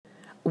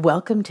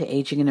Welcome to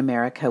Aging in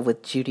America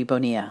with Judy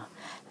Bonilla.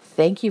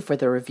 Thank you for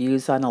the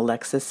reviews on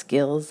Alexa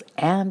skills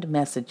and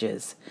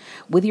messages.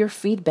 With your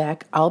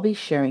feedback, I'll be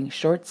sharing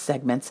short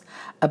segments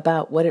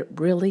about what it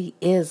really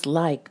is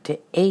like to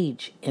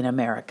age in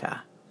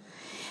America.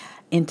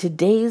 In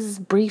today's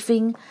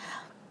briefing,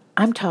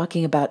 I'm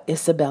talking about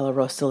Isabella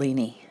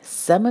Rossellini.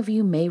 Some of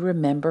you may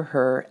remember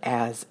her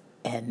as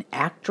an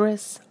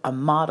actress, a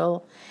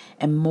model,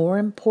 and more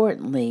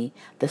importantly,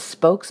 the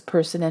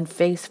spokesperson and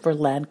face for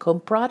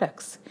Lancome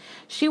products.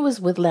 She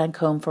was with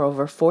Lancome for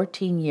over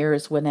 14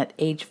 years when at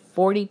age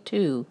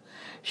 42,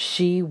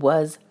 she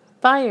was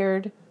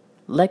fired,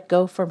 let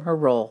go from her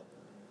role.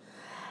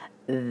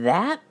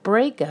 That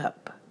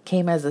breakup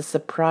came as a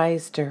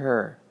surprise to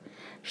her.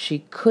 She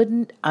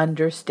couldn't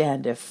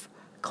understand if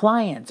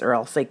clients, or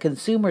I'll say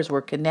consumers,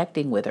 were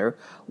connecting with her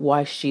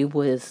why she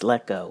was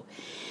let go.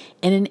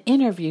 In an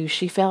interview,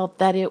 she felt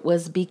that it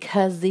was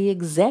because the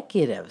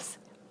executives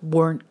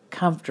weren't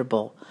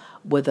comfortable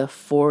with a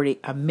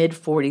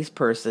mid-40s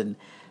person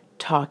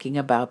talking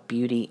about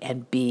beauty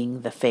and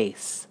being the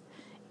face.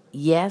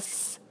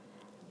 Yes,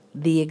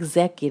 the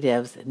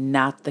executives,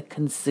 not the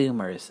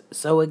consumers.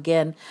 So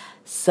again,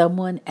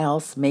 someone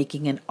else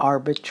making an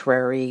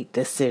arbitrary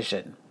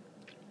decision.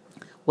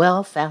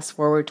 Well, fast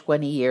forward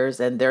 20 years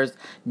and there's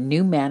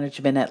new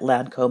management at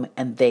Lancome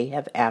and they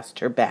have asked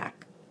her back.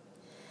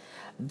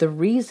 The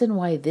reason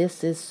why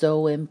this is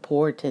so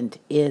important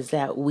is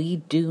that we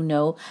do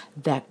know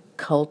that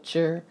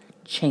culture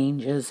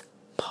changes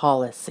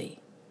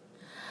policy.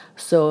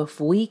 So if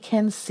we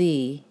can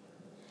see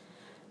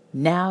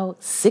now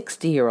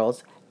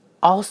 60-year-olds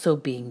also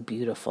being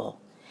beautiful,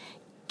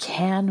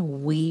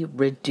 can we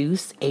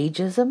reduce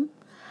ageism?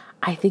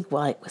 I think,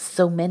 with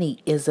so many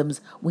isms,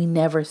 we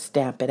never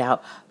stamp it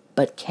out,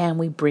 but can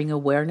we bring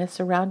awareness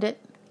around it?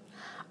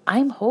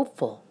 I'm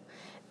hopeful.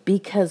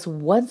 Because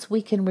once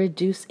we can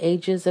reduce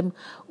ageism,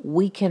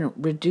 we can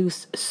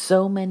reduce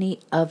so many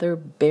other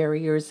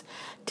barriers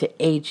to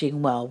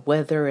aging well,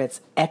 whether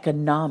it's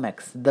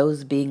economics,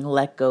 those being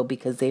let go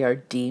because they are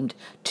deemed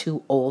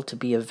too old to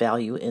be of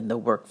value in the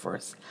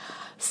workforce.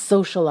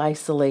 Social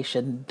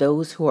isolation,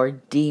 those who are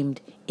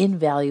deemed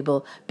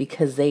invaluable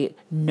because they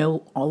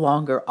no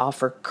longer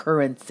offer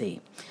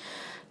currency.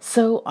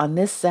 So on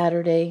this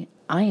Saturday,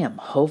 I am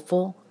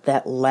hopeful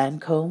that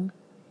Lancome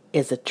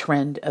is a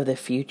trend of the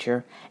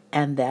future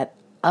and that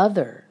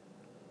other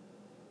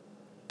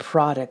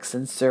products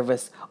and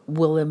service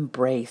will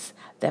embrace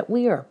that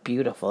we are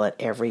beautiful at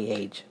every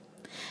age.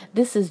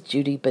 This is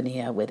Judy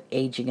Bonilla with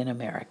Aging in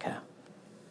America.